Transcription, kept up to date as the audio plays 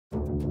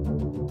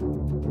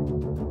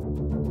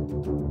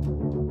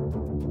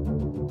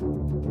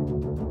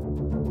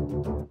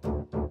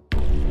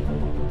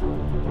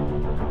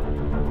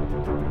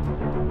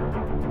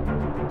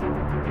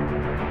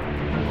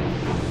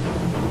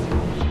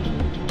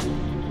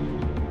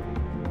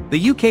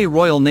The UK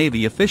Royal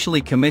Navy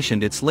officially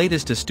commissioned its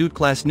latest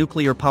Astute-class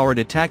nuclear-powered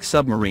attack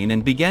submarine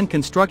and began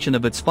construction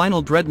of its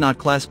final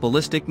Dreadnought-class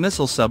ballistic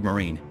missile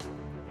submarine.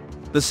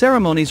 The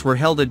ceremonies were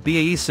held at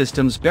BAE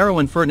Systems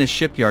Barrow-in-Furness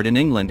shipyard in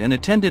England and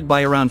attended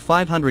by around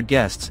 500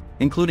 guests,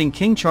 including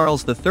King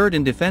Charles III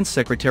and Defence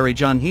Secretary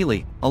John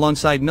Healey,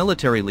 alongside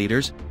military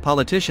leaders,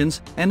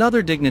 politicians, and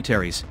other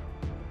dignitaries.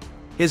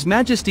 His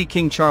Majesty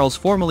King Charles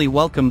formally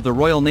welcomed the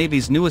Royal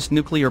Navy's newest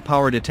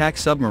nuclear-powered attack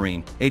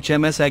submarine,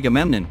 HMS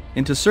Agamemnon,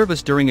 into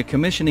service during a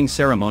commissioning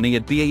ceremony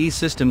at BAE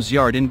Systems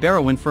Yard in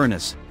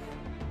Barrow-in-Furness.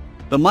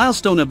 The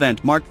milestone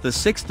event marked the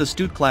sixth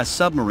Astute-class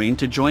submarine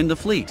to join the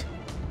fleet.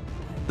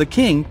 The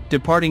King,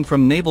 departing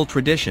from naval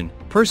tradition,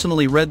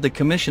 personally read the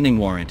commissioning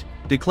warrant,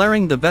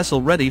 declaring the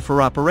vessel ready for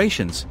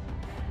operations.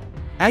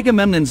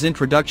 Agamemnon's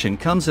introduction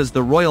comes as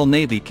the Royal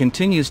Navy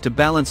continues to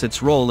balance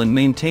its role in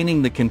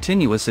maintaining the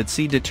continuous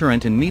at-sea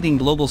deterrent and meeting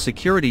global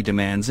security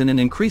demands in an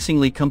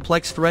increasingly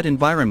complex threat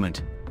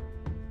environment.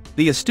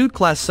 The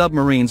Astute-class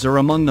submarines are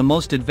among the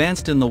most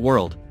advanced in the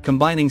world,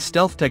 combining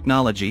stealth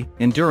technology,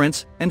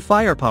 endurance, and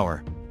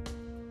firepower.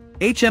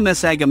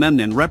 HMS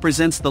Agamemnon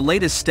represents the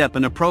latest step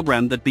in a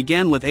program that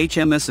began with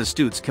HMS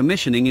Astute's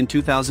commissioning in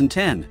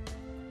 2010.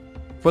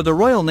 For the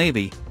Royal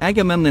Navy,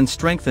 Agamemnon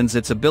strengthens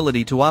its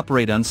ability to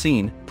operate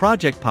unseen,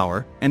 project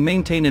power, and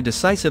maintain a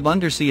decisive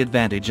undersea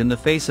advantage in the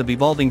face of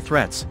evolving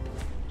threats.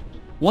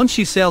 Once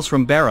she sails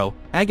from Barrow,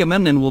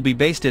 Agamemnon will be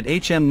based at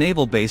HM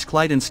Naval Base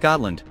Clyde in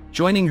Scotland,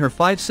 joining her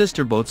 5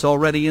 sister boats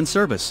already in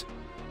service.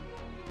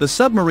 The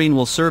submarine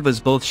will serve as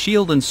both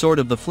shield and sword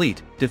of the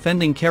fleet,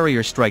 defending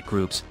carrier strike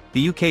groups,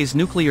 the UK's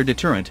nuclear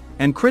deterrent,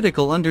 and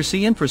critical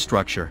undersea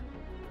infrastructure.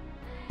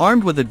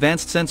 Armed with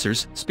advanced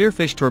sensors,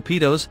 Spearfish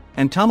torpedoes,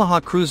 and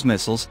Tomahawk cruise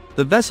missiles,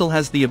 the vessel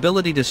has the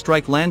ability to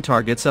strike land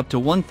targets up to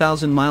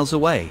 1,000 miles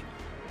away.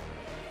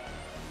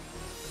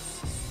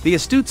 The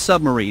Astute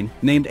submarine,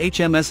 named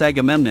HMS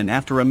Agamemnon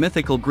after a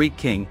mythical Greek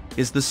king,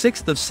 is the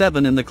 6th of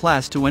 7 in the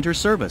class to enter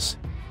service.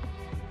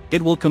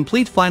 It will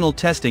complete final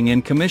testing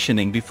and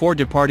commissioning before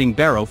departing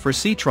Barrow for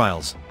sea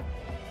trials.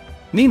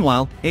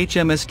 Meanwhile,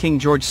 HMS King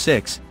George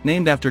VI,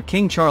 named after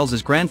King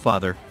Charles's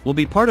grandfather, will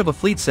be part of a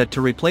fleet set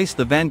to replace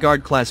the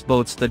Vanguard-class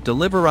boats that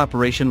deliver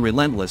Operation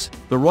Relentless,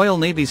 the Royal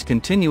Navy's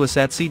continuous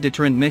at-sea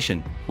deterrent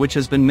mission, which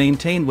has been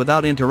maintained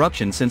without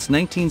interruption since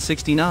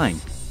 1969.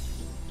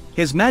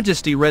 His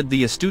Majesty read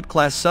the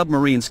Astute-class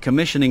submarine's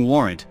commissioning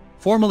warrant,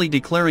 formally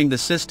declaring the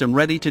system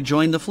ready to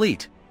join the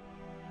fleet.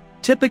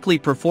 Typically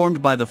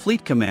performed by the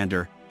fleet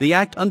commander, the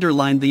act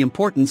underlined the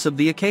importance of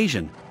the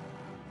occasion.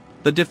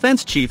 The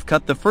defense chief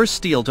cut the first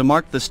steel to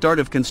mark the start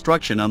of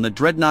construction on the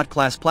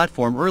Dreadnought-class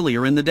platform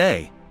earlier in the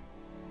day.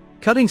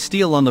 Cutting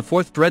steel on the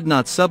 4th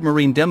Dreadnought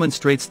submarine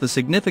demonstrates the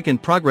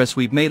significant progress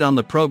we've made on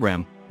the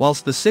program,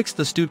 whilst the 6th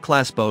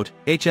Astute-class boat,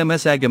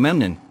 HMS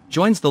Agamemnon,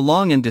 joins the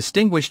long and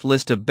distinguished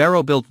list of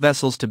Barrow-built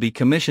vessels to be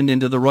commissioned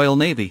into the Royal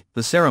Navy.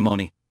 The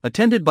ceremony,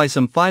 attended by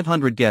some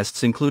 500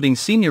 guests including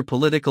senior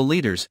political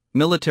leaders,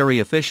 military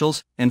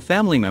officials, and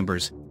family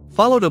members,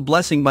 followed a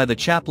blessing by the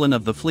chaplain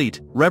of the fleet,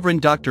 Reverend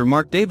Dr.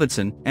 Mark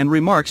Davidson, and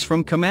remarks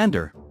from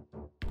Commander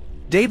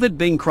David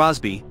Bing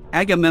Crosby,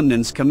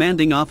 Agamemnon's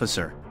commanding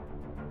officer.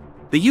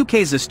 The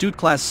UK's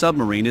Astute-class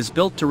submarine is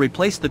built to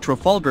replace the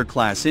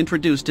Trafalgar-class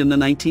introduced in the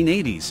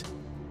 1980s.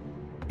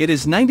 It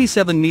is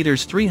 97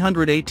 meters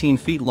 318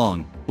 feet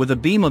long, with a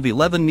beam of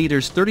 11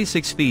 meters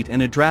 36 feet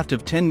and a draft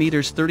of 10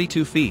 meters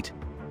 32 feet.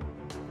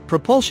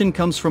 Propulsion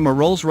comes from a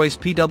Rolls-Royce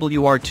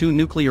PWR-2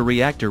 nuclear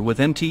reactor with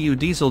MTU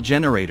diesel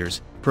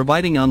generators,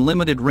 providing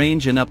unlimited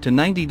range and up to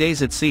 90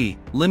 days at sea,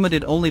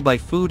 limited only by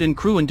food and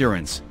crew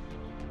endurance.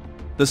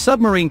 The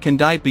submarine can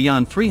dive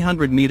beyond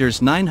 300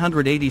 meters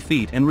 980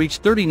 feet and reach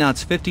 30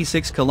 knots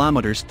 56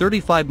 kilometers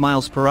 35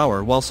 miles per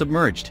hour while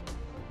submerged.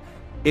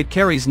 It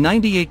carries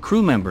 98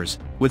 crew members,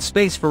 with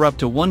space for up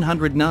to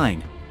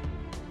 109.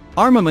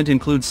 Armament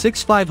includes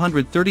 6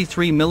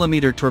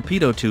 533mm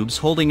torpedo tubes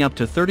holding up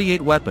to 38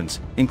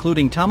 weapons,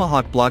 including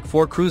Tomahawk Block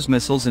 4 cruise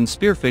missiles and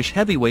Spearfish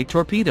heavyweight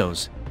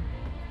torpedoes.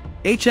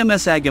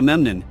 HMS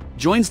Agamemnon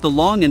joins the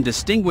long and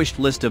distinguished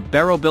list of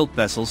Barrow-built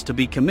vessels to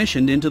be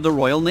commissioned into the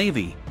Royal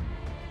Navy.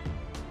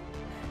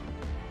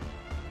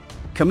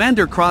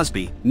 Commander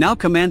Crosby, now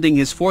commanding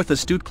his 4th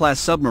Astute-class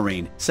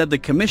submarine, said the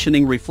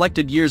commissioning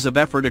reflected years of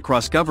effort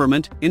across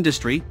government,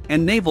 industry,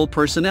 and naval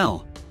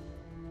personnel.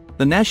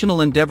 The national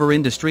endeavor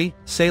industry,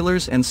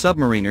 sailors and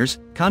submariners,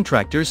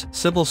 contractors,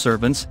 civil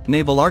servants,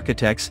 naval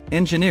architects,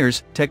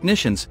 engineers,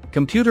 technicians,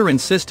 computer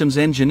and systems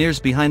engineers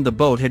behind the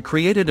boat had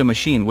created a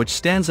machine which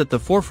stands at the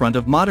forefront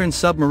of modern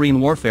submarine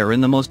warfare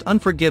in the most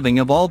unforgiving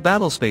of all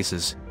battle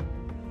spaces.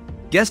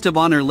 Guest of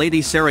honor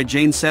Lady Sarah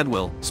Jane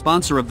Sedwill,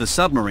 sponsor of the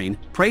submarine,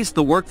 praised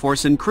the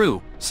workforce and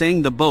crew,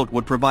 saying the boat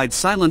would provide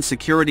silent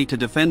security to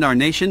defend our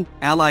nation,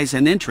 allies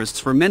and interests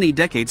for many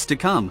decades to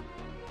come.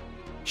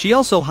 She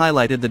also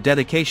highlighted the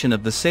dedication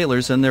of the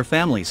sailors and their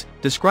families,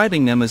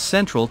 describing them as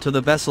central to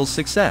the vessel's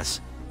success.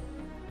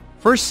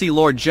 First Sea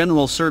Lord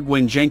General Sir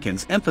Gwyn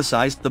Jenkins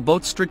emphasized the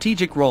boat's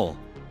strategic role.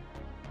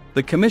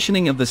 The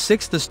commissioning of the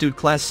 6th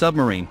Astute-class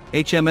submarine,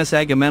 HMS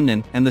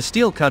Agamemnon, and the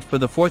steel cut for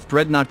the 4th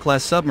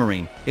Dreadnought-class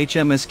submarine,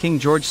 HMS King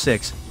George VI,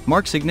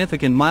 mark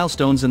significant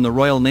milestones in the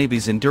Royal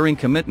Navy's enduring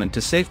commitment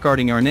to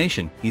safeguarding our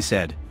nation, he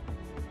said.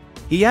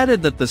 He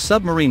added that the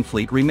submarine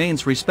fleet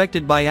remains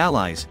respected by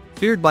allies,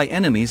 feared by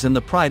enemies, and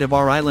the pride of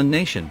our island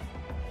nation.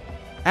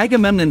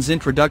 Agamemnon's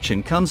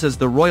introduction comes as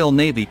the Royal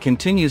Navy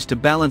continues to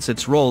balance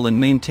its role in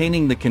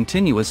maintaining the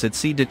continuous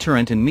at-sea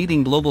deterrent and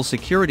meeting global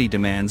security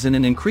demands in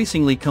an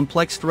increasingly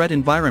complex threat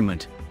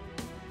environment.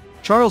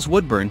 Charles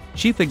Woodburn,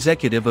 chief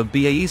executive of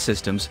BAE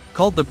Systems,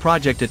 called the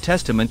project a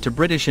testament to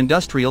British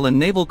industrial and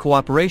naval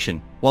cooperation,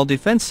 while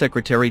Defense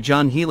Secretary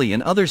John Healey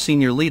and other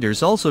senior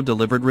leaders also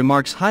delivered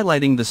remarks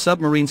highlighting the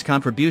submarine's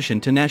contribution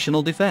to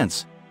national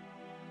defense.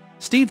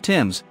 Steve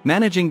Timms,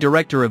 managing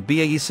director of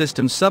BAE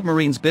Systems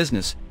Submarines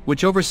business,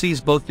 which oversees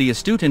both the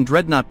Astute and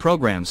Dreadnought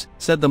programs,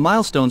 said the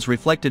milestones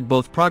reflected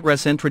both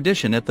progress and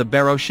tradition at the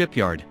Barrow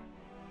shipyard.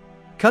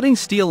 Cutting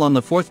steel on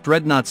the 4th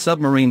Dreadnought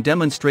submarine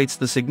demonstrates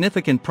the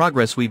significant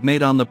progress we've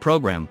made on the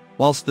program,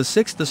 whilst the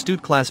 6th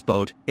Astute-class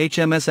boat,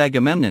 HMS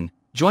Agamemnon,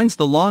 joins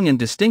the long and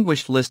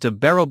distinguished list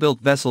of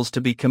Barrow-built vessels to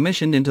be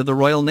commissioned into the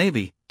Royal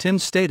Navy,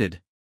 Timms stated.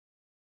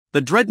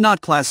 The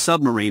Dreadnought-class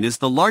submarine is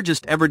the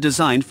largest ever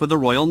designed for the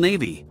Royal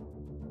Navy.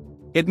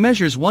 It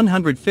measures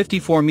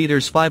 154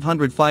 meters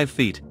 505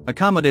 feet,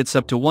 accommodates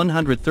up to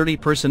 130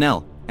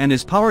 personnel, and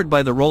is powered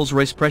by the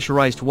Rolls-Royce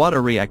pressurized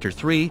water reactor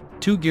 3,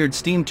 2-geared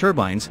steam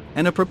turbines,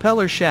 and a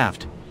propeller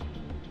shaft.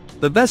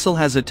 The vessel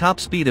has a top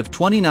speed of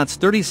 20 knots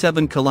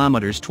 37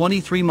 kilometers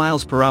 23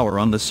 miles per hour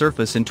on the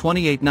surface and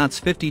 28 knots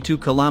 52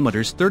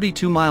 kilometers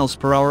 32 miles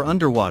per hour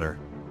underwater.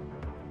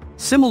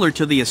 Similar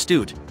to the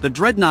Astute, the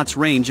Dreadnought's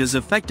range is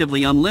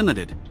effectively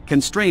unlimited,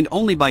 constrained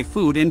only by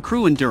food and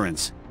crew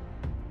endurance.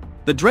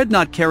 The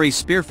Dreadnought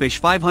carries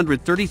Spearfish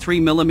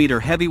 533mm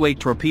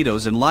heavyweight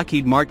torpedoes and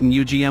Lockheed Martin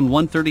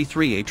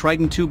UGM-133A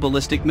Trident II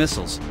ballistic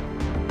missiles.